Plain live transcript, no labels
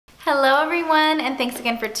Hello everyone, and thanks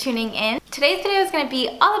again for tuning in. Today's video is going to be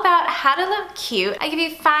all about how to look cute. I give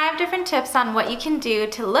you 5 different tips on what you can do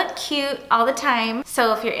to look cute all the time.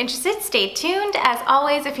 So if you're interested, stay tuned. As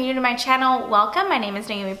always, if you're new to my channel, welcome. My name is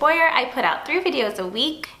Naomi. I put out 3 videos a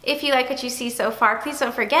week. If you like what you see so far, please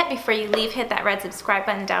don't forget, before you leave, hit that red subscribe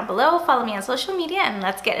button down below. Follow me on social media, and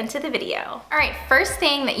let's get into the video. Alright, first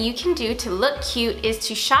thing that you can do to look cute is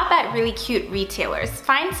to shop at really cute retailers.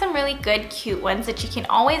 Find some really good, cute ones that you can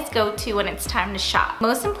always go to when it's time to shop.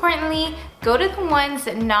 Most importantly, go to the ones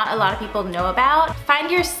that not a lot of people know about.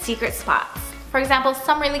 Find your secret spots. For example,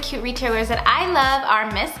 some really cute retailers that I love are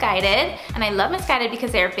Missguided, and I love Missguided because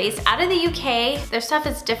they're based out of the UK. Their stuff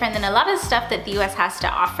is different than a lot of stuff that the US has to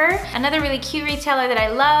offer. Another really cute retailer that I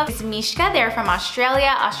love is Mishka. They're from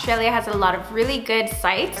Australia. Australia has a lot of really good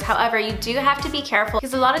sites. However, you do have to be careful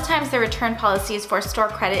because a lot of times their return policy is for store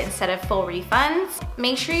credit instead of full refunds.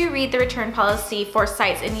 Make sure you read the return policy for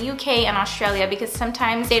sites in the UK and Australia because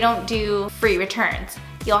sometimes they don't do free returns.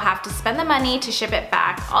 You'll have to spend the money to ship it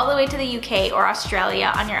back all the way to the UK or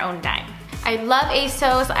Australia on your own dime. I love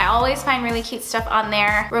ASOS. I always find really cute stuff on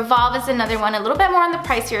there. Revolve is another one, a little bit more on the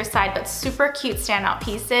pricier side, but super cute standout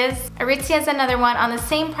pieces. Aritzia is another one on the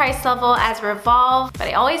same price level as Revolve, but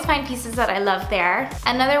I always find pieces that I love there.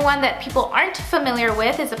 Another one that people aren't familiar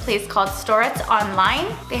with is a place called Storetz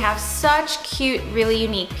Online. They have such cute, really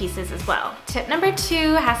unique pieces as well. Tip number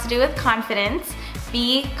 2 has to do with confidence.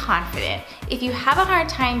 Be confident. If you have a hard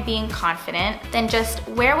time being confident, then just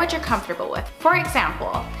wear what you're comfortable with. For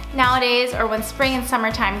example, nowadays or when spring and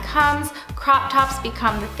summertime comes, crop tops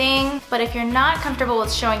become the thing, but if you're not comfortable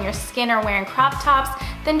with showing your skin or wearing crop tops,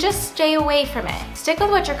 then just stay away from it. Stick with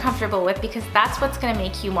what you're comfortable with because that's what's gonna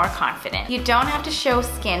make you more confident. You don't have to show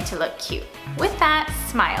skin to look cute. With that,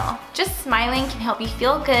 smile. Just smiling can help you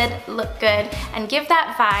feel good, look good, and give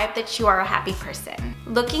that vibe that you are a happy person.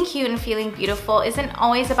 Looking cute and feeling beautiful isn't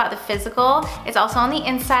always about the physical, it's also on the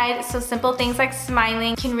inside, so simple things like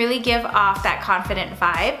smiling can really give off that confident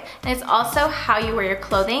vibe. And it's also how you wear your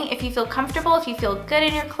clothing. If you feel comfortable, if you feel good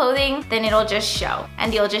in your clothing, then it'll just show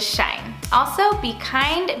and you'll just shine. Also, be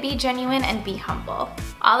kind, be genuine, and be humble.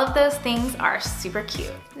 All of those things are super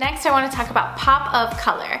cute. Next, I want to talk about pop of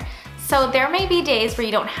color. So there may be days where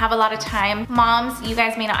you don't have a lot of time. Moms, you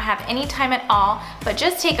guys may not have any time at all, but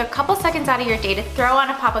just take a couple seconds out of your day to throw on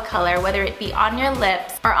a pop of color, whether it be on your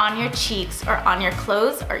lips or on your cheeks or on your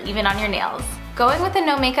clothes or even on your nails. Going with a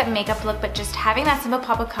no makeup look, but just having that simple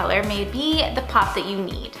pop of color may be the pop that you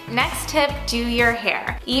need. Next tip, do your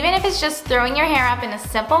hair. Even if it's just throwing your hair up in a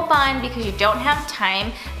simple bun because you don't have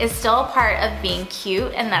time, is still a part of being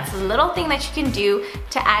cute, and that's a little thing that you can do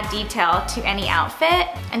to add detail to any outfit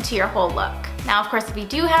and to your whole look. Now, of course, if you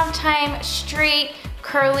do have time, straight,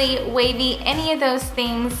 curly, wavy, any of those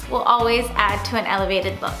things will always add to an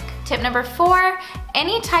elevated look. Tip number 4,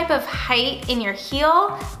 any type of height in your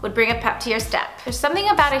heel would bring a pep to your step. There's something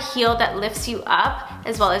about a heel that lifts you up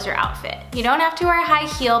as well as your outfit. You don't have to wear a high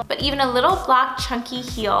heel, but even a little block chunky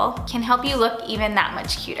heel can help you look even that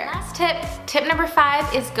much cuter. Last tip number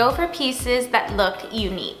 5 is go for pieces that look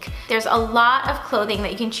unique. There's a lot of clothing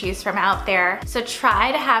that you can choose from out there, so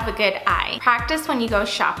try to have a good eye. Practice when you go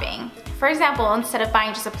shopping. For example, instead of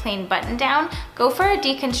buying just a plain button down, go for a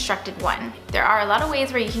deconstructed one. There are a lot of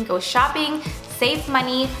ways where you can go shopping, save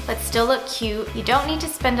money, but still look cute. You don't need to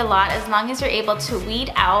spend a lot as long as you're able to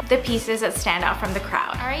weed out the pieces that stand out from the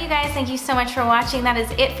crowd. Alright you guys, thank you so much for watching. That is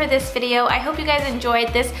it for this video. I hope you guys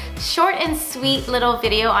enjoyed this short and sweet little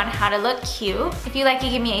video on how to look cute. If you like it,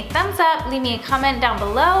 give me a thumbs up, leave me a comment down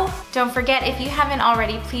below. Don't forget, if you haven't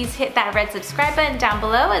already, please hit that red subscribe button down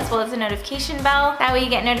below as well as the notification bell. That way you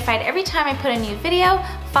get notified every time I put a new video.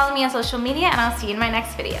 Follow me on social media and I'll see you in my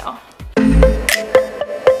next video.